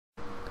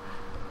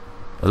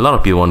a lot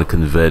of people want to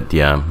convert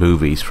their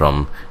movies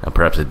from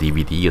perhaps a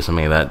DVD or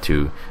something like that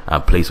to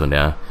place on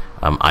their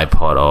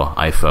iPod or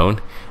iPhone.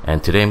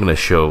 And today I'm going to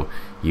show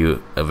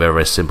you a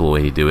very simple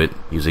way to do it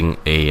using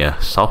a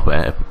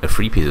software, a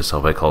free piece of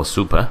software called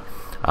Super.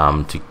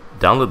 To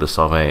download the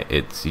software,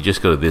 you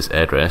just go to this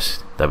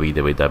address,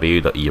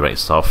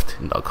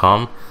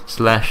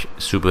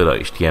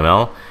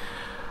 www.ewritesoft.com/super.html.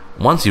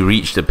 Once you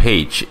reach the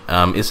page,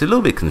 it's a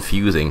little bit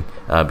confusing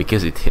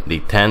because they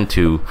tend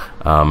to,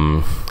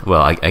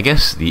 well, I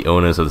guess the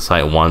owners of the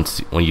site want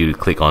you to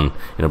click on,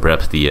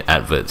 perhaps the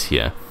adverts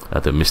here.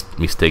 To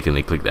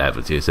mistakenly click the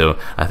adverts here. So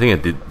I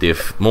think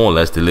they've more or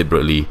less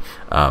deliberately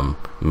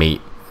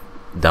made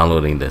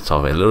downloading the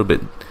software a little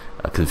bit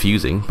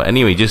confusing. But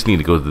anyway, you just need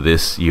to go to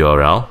this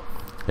URL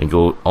and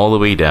go all the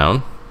way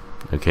down.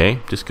 Okay,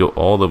 just go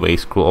all the way,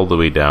 scroll all the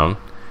way down,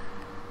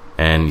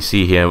 and you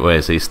see here where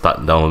it says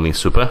start downloading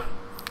Super.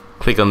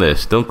 Click on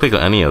this. Don't click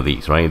on any of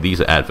these, right?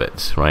 These are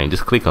adverts, right?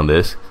 Just click on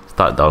this,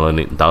 start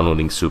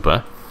downloading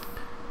Super.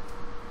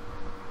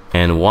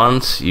 And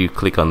once you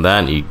click on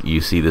that, you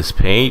see this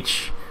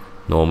page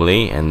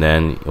normally, and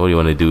then all you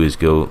want to do is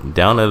go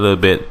down a little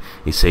bit.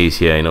 It says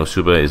here,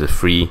 Super is a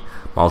free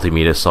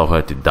multimedia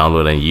software to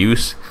download and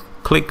use.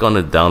 Click on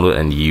the download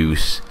and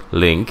use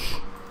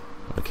link,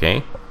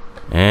 okay,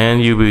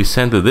 and you'll be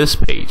sent to this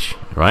page,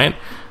 right?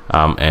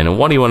 And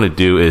what you want to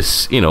do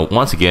is,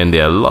 once again,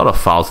 there are a lot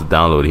of files to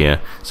download here,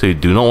 so you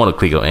do not want to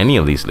click on any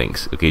of these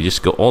links. Okay,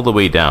 just go all the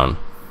way down,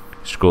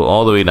 scroll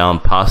all the way down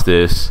past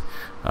this,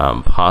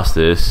 all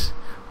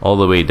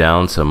the way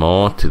down some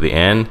more to the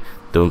end.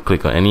 Don't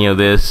click on any of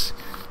this.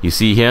 You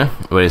see here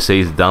where it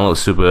says download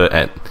Super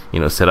at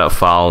setup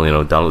file,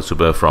 download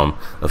Super from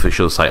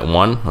official site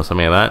 1 or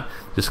something like that.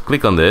 Just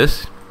click on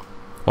this.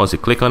 Once you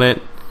click on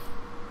it,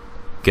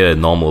 get a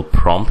normal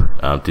prompt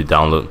to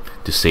download,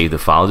 to save the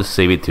file. Just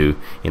save it to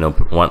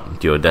to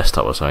your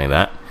desktop or something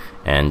like that,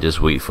 and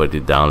just wait for it to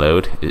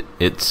download.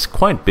 It's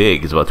quite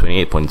big. It's about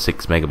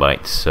 28.6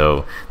 megabytes.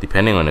 So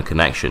depending on the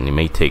connection, it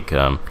may take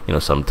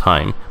some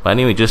time. But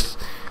anyway, just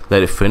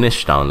let it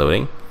finish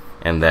downloading,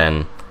 and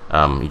then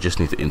you just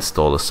need to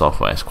install the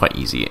software. It's quite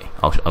easy.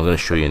 I'm going to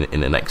show you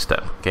in the next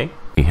step. Okay.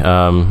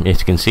 As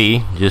you can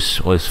see,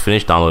 just was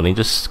finished downloading.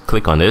 Just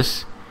click on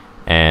this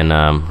and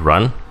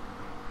run,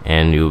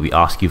 and it will be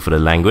asking you for the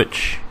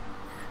language,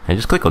 and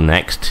just click on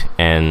next,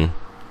 and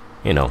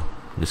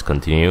just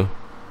continue,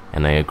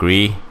 and I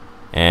agree,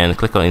 and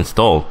click on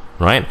install.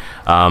 Right?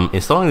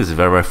 Installing is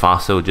very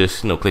fast, so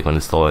just click on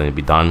install and it'll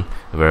be done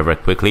very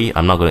quickly.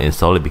 I'm not going to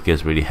install it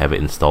because I already have it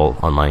installed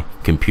on my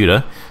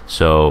computer.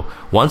 So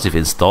once you've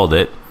installed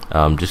it,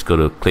 just go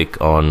to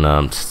click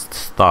on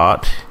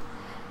start.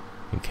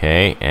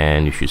 Okay,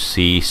 and you should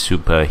see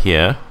Super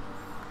here.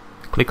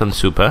 Click on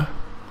Super,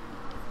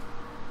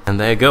 and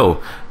there you go.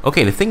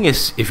 Okay, the thing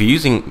is, if you're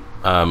using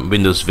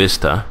Windows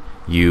Vista,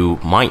 you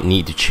might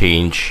need to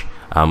change.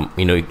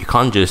 You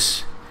can't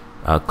just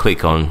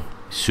click on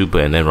Super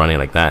and then run it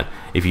like that.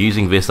 If you're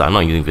using Vista, I'm not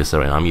using Vista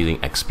right now, I'm using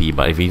XP,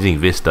 but if you're using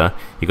Vista,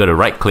 you got to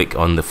right click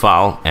on the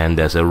file, and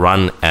there's a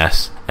run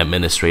as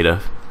administrator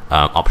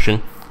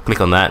option.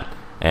 Click on that,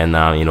 and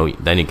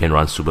then you can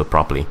run Super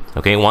properly.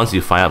 Okay, once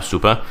you fire up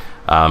Super,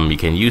 you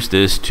can use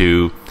this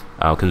to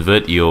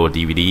convert your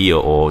DVD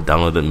or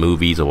downloaded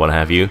movies or what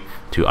have you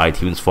to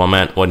iTunes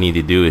format. What you need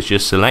to do is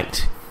just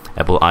select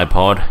Apple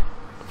iPod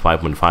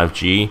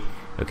 5.5G,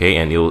 okay,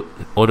 and it'll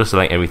auto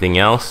select everything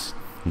else.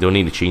 You don't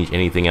need to change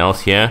anything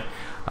else here.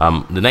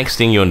 The next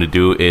thing you want to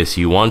do is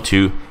you want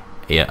to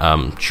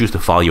choose the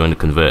file you want to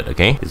convert.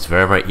 Okay, it's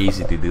very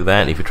easy to do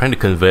that. If you're trying to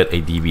convert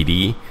a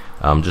DVD,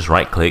 just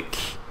right click,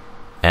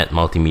 add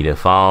multimedia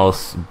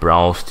files,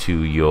 browse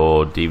to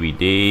your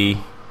DVD,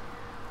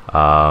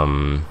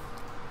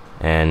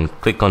 and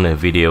click on the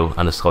video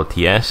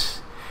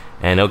 _ts,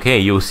 and okay,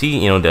 you'll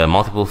see there are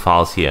multiple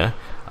files here.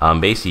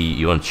 Basically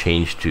you want to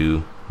change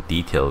to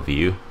detail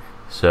view.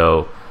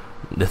 So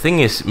the thing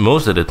is,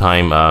 most of the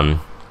time,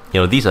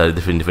 these are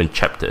different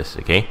chapters.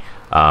 Okay,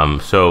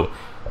 so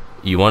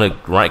you want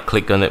to right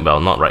click on it. Well,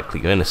 not right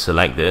click. You're going to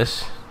select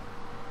this.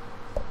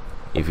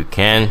 If you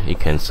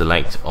can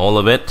select all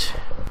of it.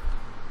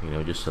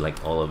 Just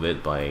select all of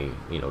it by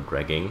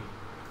dragging,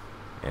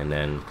 and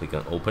then click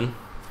on open.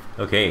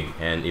 Okay,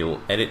 and it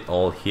will edit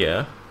all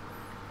here,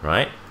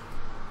 right?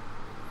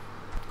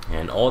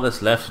 And all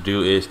that's left to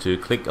do is to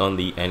click on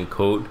the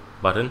encode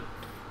button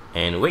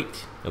and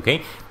wait.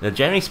 Okay, now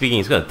generally speaking,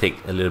 it's going to take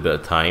a little bit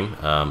of time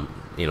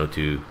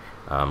to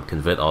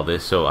convert all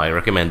this, so I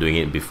recommend doing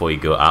it before you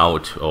go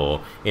out,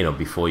 or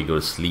before you go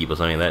to sleep or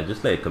something like that.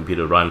 Just let the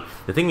computer run.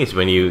 The thing is,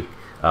 when you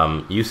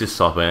use this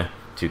software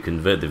to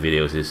convert the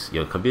videos, is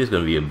your computer's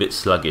going to be a bit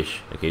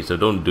sluggish. Okay, so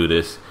don't do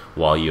this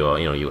while you're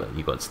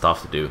you got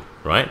stuff to do,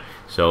 right?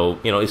 So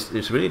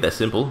it's really that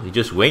simple. You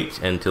just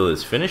wait until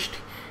it's finished,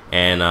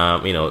 and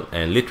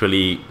and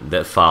literally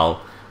that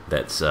file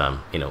that's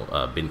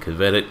been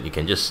converted, you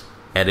can just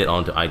add it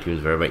onto iTunes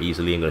very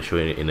easily. I'm going to show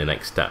you in the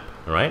next step.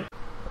 All right.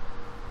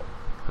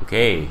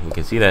 Okay, you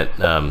can see that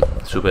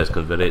Super has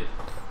converted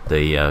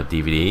the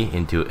DVD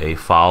into a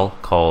file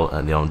called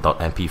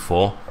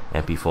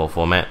 .mp4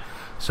 format.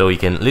 So you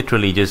can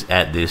literally just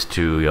add this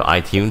to your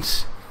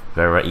iTunes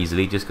very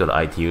easily. Just go to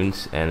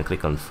iTunes and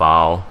click on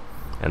File,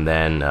 and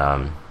then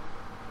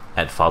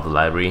add file to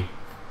library,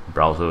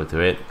 browse over to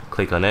it,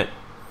 click on it,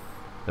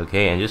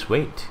 okay, and just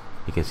wait.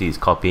 You can see it's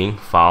copying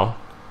file,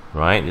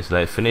 right? Just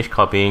let it finish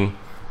copying,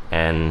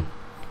 and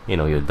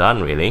you're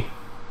done really.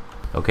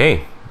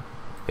 Okay,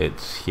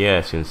 it's here,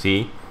 as you can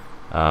see.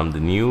 The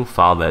new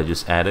file that I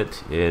just added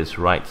is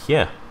right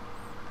here,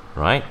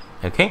 right?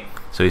 Okay,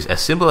 so it's as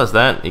simple as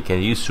that. You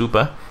can use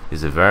Super.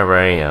 It's a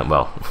very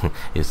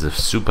it's a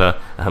super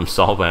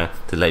software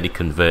to let you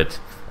convert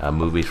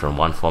movies from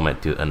one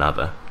format to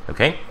another.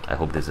 Okay, I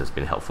hope this has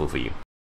been helpful for you.